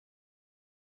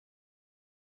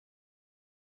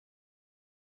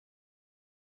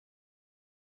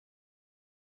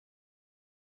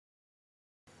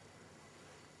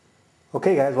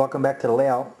Okay guys, welcome back to the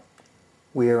layout.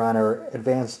 We are on our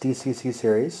advanced DCC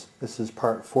series. This is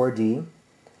part 4D.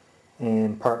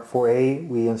 In part 4A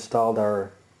we installed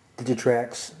our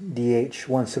Digitrax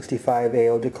DH165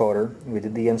 AO decoder. We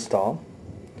did the install.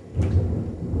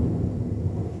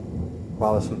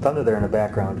 Wow, there's some thunder there in the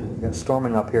background. We got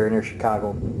storming up here near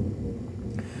Chicago.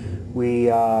 We,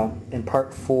 in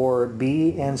part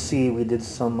 4B and C, we did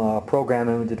some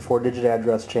programming. We did 4-digit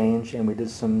address change, and we did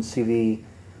some CV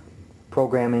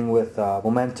programming with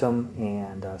momentum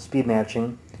and speed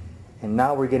matching. And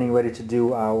now we're getting ready to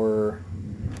do our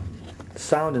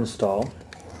sound install.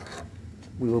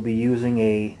 We will be using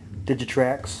a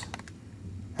Digitrax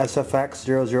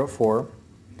SFX004,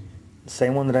 the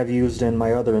same one that I've used in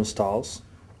my other installs.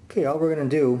 Okay, all we're going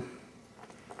to do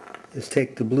is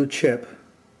take the blue chip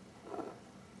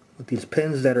with these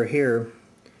pins that are here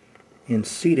and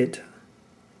seat it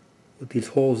with these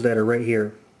holes that are right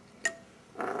here.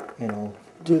 And I'll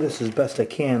do this as best I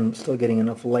can. I'm still getting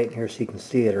enough light in here so you can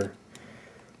see it, or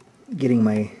getting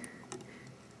my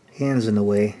hands in the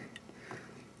way.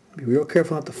 Be real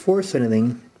careful not to force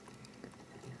anything,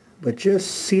 but just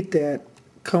seat that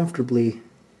comfortably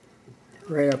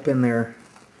right up in there,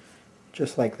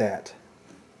 just like that.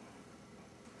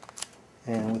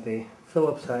 And with a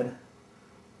Phillips head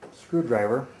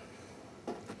screwdriver,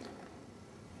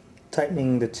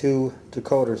 tightening the two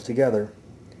decoders together.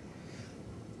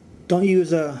 Don't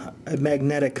use a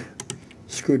magnetic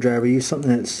screwdriver. Use something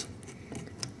that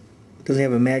doesn't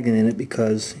have a magnet in it,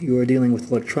 because you are dealing with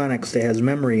electronics that has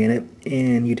memory in it,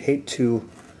 and you'd hate to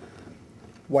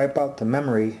wipe out the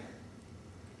memory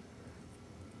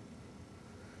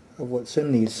of what's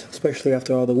in these, especially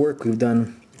after all the work we've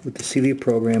done with the CV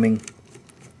programming.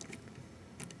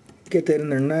 Get that in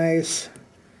there nice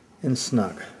and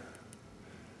snug.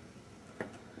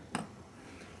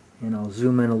 And I'll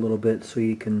zoom in a little bit so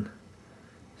you can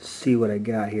see what I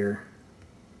got here.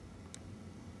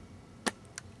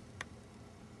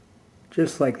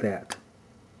 Just like that.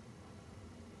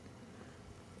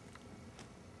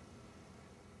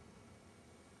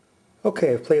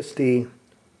 Okay, I've placed the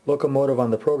locomotive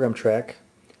on the program track.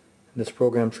 This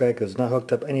program track is not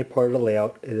hooked up any part of the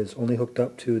layout. It is only hooked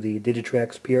up to the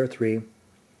Digitrax PR3,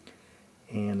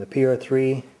 and the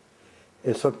PR3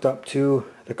 is hooked up to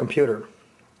the computer.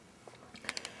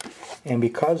 And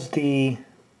because the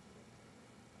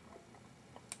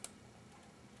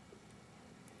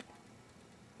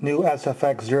new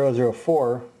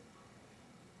SFX004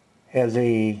 has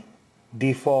a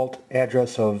default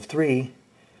address of 3,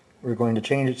 we're going to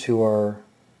change it to our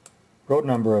road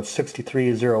number of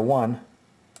 6301,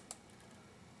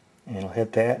 and I'll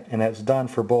hit that, and that's done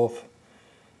for both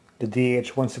the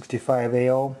DH165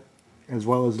 AO as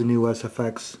well as the new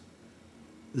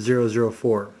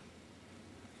SFX004.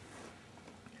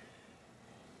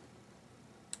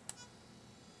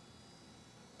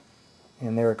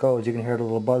 And there it goes. You can hear the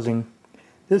little buzzing.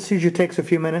 This usually takes a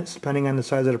few minutes depending on the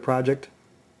size of the project.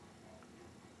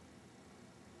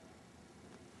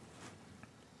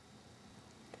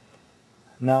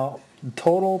 Now, the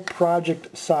total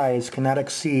project size cannot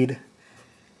exceed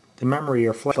the memory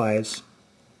or flash size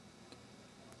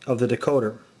of the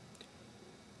decoder.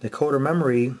 The decoder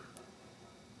memory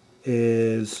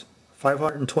is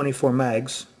 524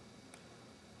 megs,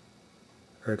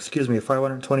 or excuse me,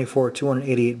 524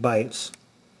 288 bytes.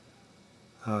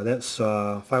 That's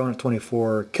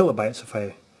 524 kilobytes, if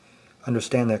I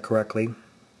understand that correctly.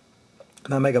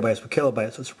 Not megabytes, but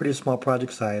kilobytes. So it's a pretty small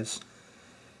project size.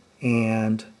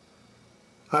 And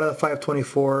out of the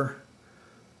 524,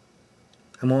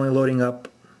 I'm only loading up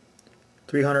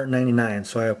 399,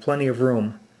 so I have plenty of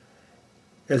room.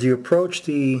 As you approach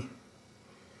the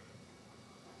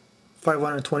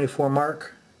 524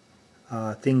 mark,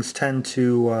 things tend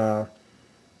to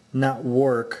not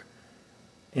work,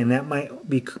 and that might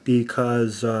be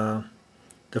because the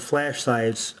flash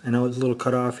size, I know it's a little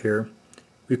cut off here,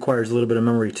 requires a little bit of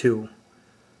memory too.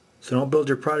 So don't build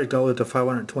your project all the way to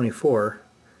 524,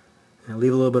 and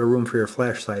leave a little bit of room for your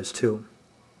flash size too.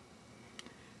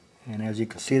 And as you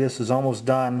can see, this is almost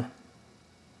done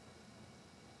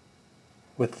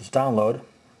with this download.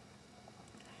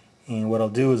 And what I'll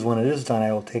do is, when it is done,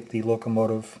 I will take the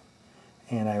locomotive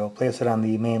and I will place it on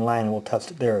the main line, and we'll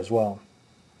test it there as well.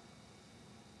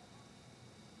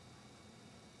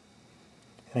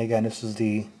 And again, this is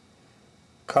the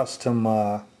custom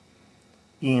EMD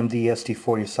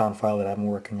SD40 sound file that I've been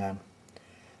working on.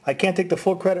 I can't take the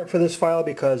full credit for this file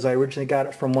because I originally got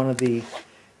it from one of the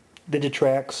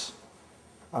Digitrax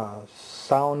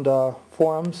sound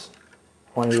forums,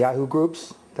 one of the Yahoo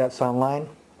groups that's online.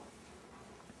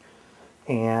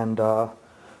 And the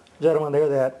gentleman there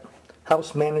that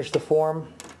helps manage the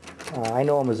form. I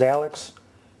know him as Alex.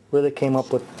 Really came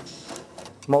up with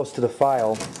most of the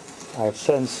file. I have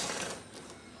since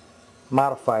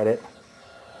modified it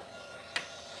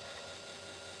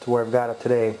to where I've got it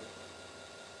today.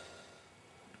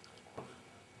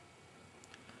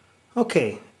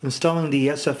 Okay, installing the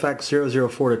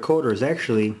SFX004 decoder is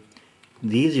actually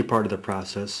the easy part of the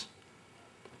process.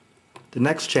 The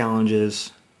next challenge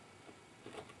is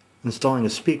installing a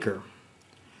speaker.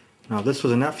 Now if this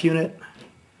was an F unit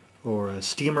or a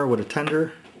steamer with a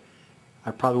tender,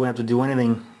 I probably wouldn't have to do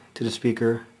anything to the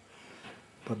speaker,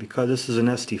 but because this is an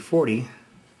SD40,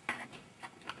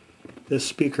 this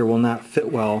speaker will not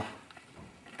fit well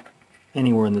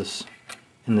anywhere in this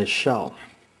shell.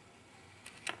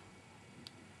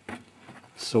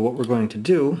 So what we're going to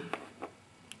do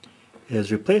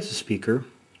is replace the speaker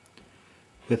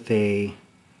with a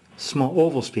small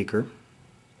oval speaker.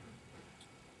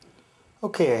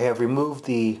 Okay, I have removed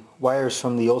the wires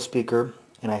from the old speaker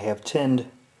and I have tinned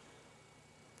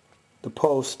the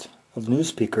post of the new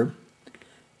speaker,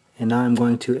 and now I'm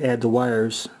going to add the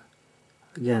wires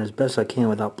again as best I can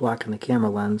without blocking the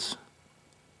camera lens.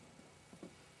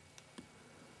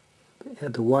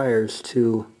 Add the wires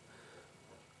to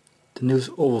the new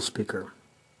oval speaker.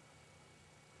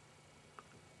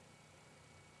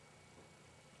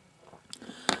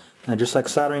 Now just like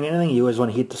soldering anything, you always want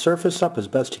to heat the surface up as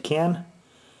best you can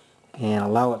and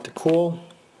allow it to cool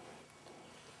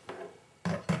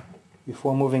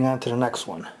before moving on to the next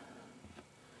one.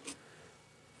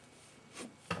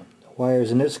 The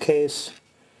wires in this case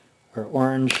are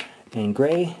orange and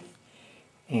gray,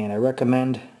 and I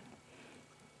recommend,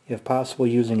 if possible,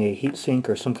 using a heat sink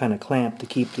or some kind of clamp to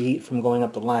keep the heat from going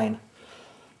up the line.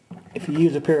 If you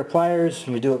use a pair of pliers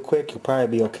and you do it quick, you'll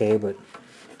probably be okay, but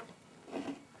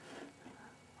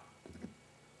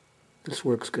this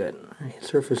works good. Right,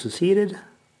 surface is heated,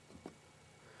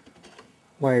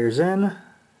 wires in,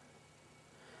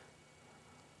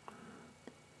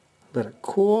 let it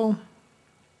cool,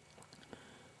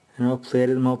 and hopefully I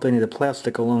didn't melt any of the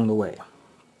plastic along the way.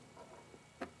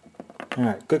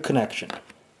 Alright, good connection.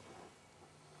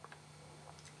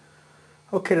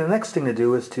 Okay, the next thing to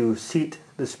do is to seat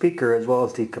the speaker as well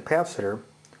as the capacitor.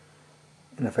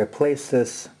 And if I place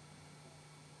this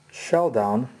shell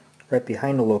down right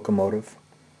behind the locomotive,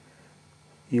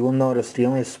 you will notice the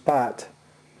only spot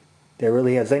that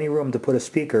really has any room to put a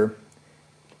speaker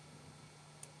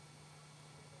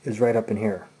is right up in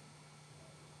here.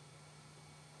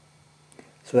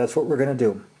 So that's what we're going to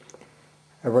do.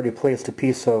 I've already placed a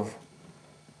piece of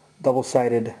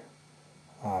double-sided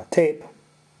tape.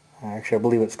 Actually, I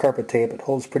believe it's carpet tape. It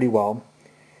holds pretty well.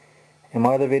 In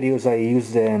my other videos I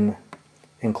used an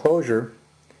enclosure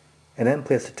and then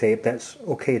placed the tape. That's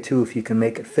okay too if you can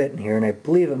make it fit in here, and I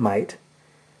believe it might.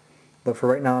 But for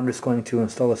right now I'm just going to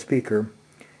install a speaker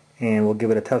and we'll give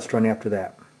it a test run after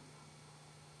that.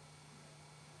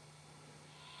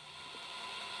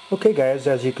 Okay guys,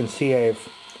 as you can see I've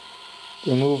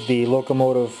removed the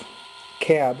locomotive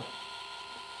cab,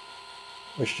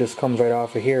 which just comes right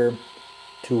off of here.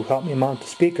 To help me mount the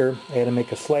speaker, I had to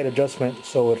make a slight adjustment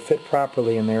so it fit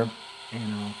properly in there.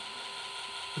 And I'll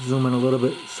zoom in a little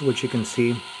bit so what you can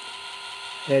see.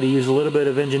 I had to use a little bit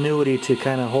of ingenuity to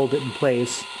kind of hold it in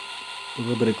place. A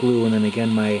little bit of glue, and then again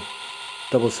my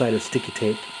double-sided sticky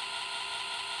tape.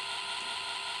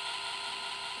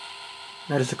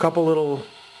 Now just a couple little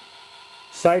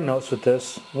side notes with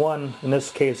this. One, in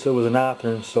this case it was an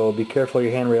Athearn, so be careful of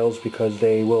your handrails because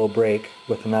they will break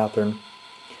with an Athearn.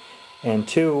 And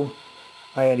two,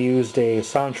 I had used a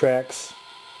Digitrax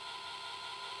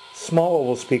small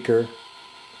oval speaker.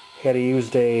 Had I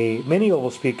used a mini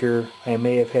oval speaker, I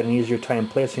may have had an easier time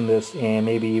placing this and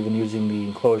maybe even using the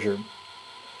enclosure.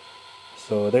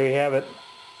 So there you have it.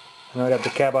 I know I got the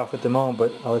cab off at the moment,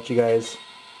 but I'll let you guys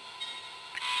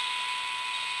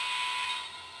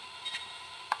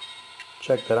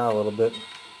check that out a little bit.